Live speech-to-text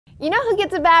You know who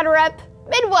gets a bad rep?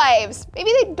 Midwives. Maybe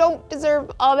they don't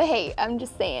deserve all the hate, I'm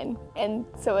just saying. And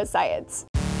so is science.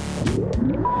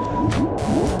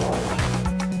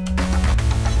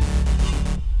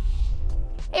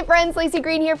 Hey friends, Laci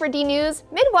Green here for D News.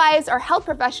 Midwives are health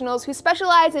professionals who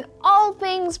specialize in all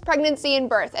things pregnancy and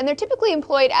birth, and they're typically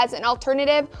employed as an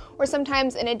alternative or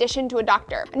sometimes in addition to a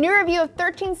doctor. A new review of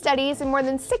 13 studies and more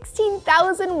than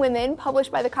 16,000 women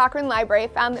published by the Cochrane Library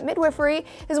found that midwifery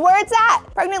is where it's at.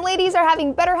 Pregnant ladies are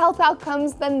having better health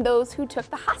outcomes than those who took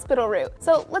the hospital route.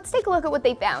 So let's take a look at what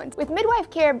they found. With midwife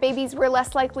care, babies were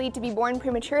less likely to be born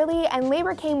prematurely and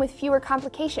labor came with fewer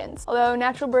complications, although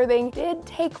natural birthing did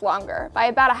take longer by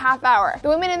about a half hour. The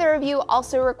women in the review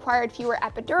also required fewer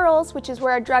epidurals, which is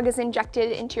where a drug is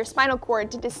injected into your spinal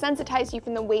cord to desensitize you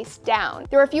from the waist down.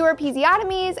 There were fewer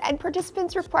episiotomies, and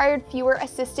participants required fewer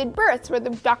assisted births, where the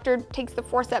doctor takes the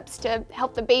forceps to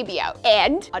help the baby out.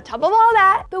 And on top of all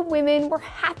that, the women were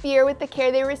happier with the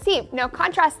care they received. Now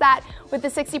contrast that with the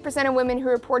 60% of women who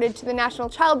reported to the National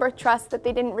Childbirth Trust that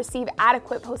they didn't receive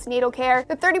adequate postnatal care,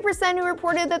 the 30% who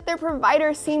reported that their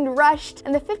provider seemed rushed,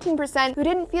 and the 15% who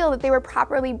didn't feel that they were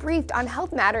properly briefed on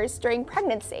health matters during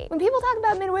pregnancy. When people talk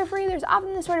about midwifery, there's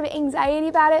often this sort of anxiety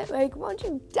about it, like, won't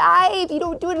you die if you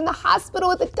don't do it in the hospital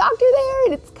with a doctor there?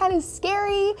 And it's kind of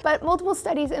scary. But multiple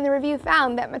studies in the review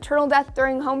found that maternal death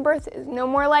during home birth is no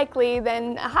more likely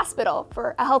than a hospital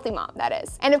for a healthy mom, that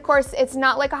is. And of course, it's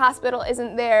not like a hospital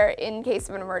isn't there in case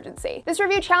of an emergency. This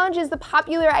review challenges the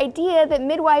popular idea that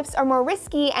midwives are more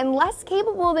risky and less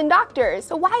capable than doctors.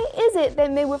 So why is it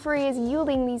that midwifery is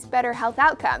yielding these better health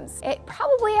outcomes? It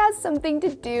probably has something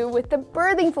to do with the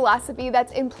birthing philosophy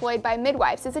that's employed by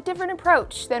midwives. It's a different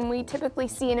approach than we typically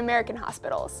see in American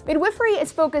hospitals. Midwifery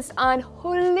is focused on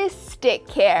holistic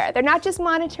care. They're not just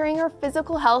monitoring her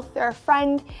physical health, they're a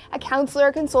friend, a counselor,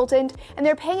 a consultant, and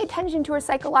they're paying attention to her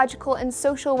psychological and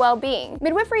social well-being.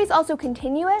 Midwifery is also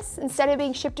continuous. Instead of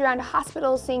being shipped around to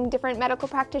hospitals, seeing different medical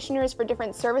practitioners for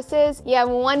different services, you have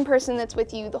one person that's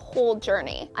with you the whole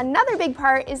journey. Another big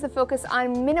part is the focus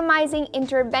on minimizing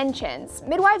interventions.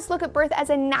 Midwives look at birth as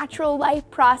a natural life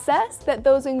process that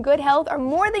those in good health are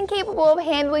more than capable of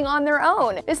handling on their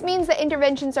own. This means that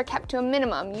interventions are kept to a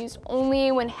minimum, used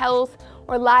only when health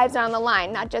or lives are on the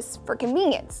line, not just for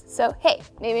convenience. So hey,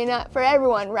 maybe not for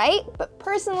everyone, right? But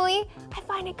personally, I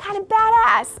find it kind of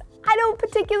badass. I don't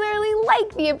particularly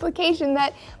like the implication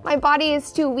that my body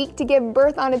is too weak to give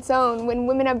birth on its own when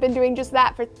women have been doing just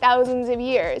that for thousands of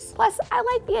years. Plus, I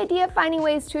like the idea of finding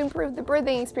ways to improve the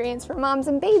birthing experience for moms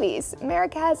and babies.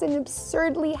 America has an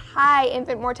absurdly high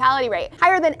infant mortality rate,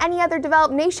 higher than any other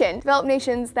developed nation. Developed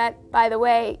nations that, by the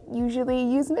way, usually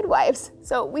use midwives.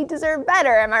 So we deserve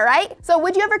better, am I right? So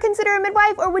would you ever consider a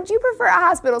midwife, or would you prefer a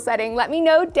hospital setting? Let me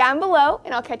know down below,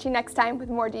 and I'll catch you next time with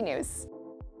more D News.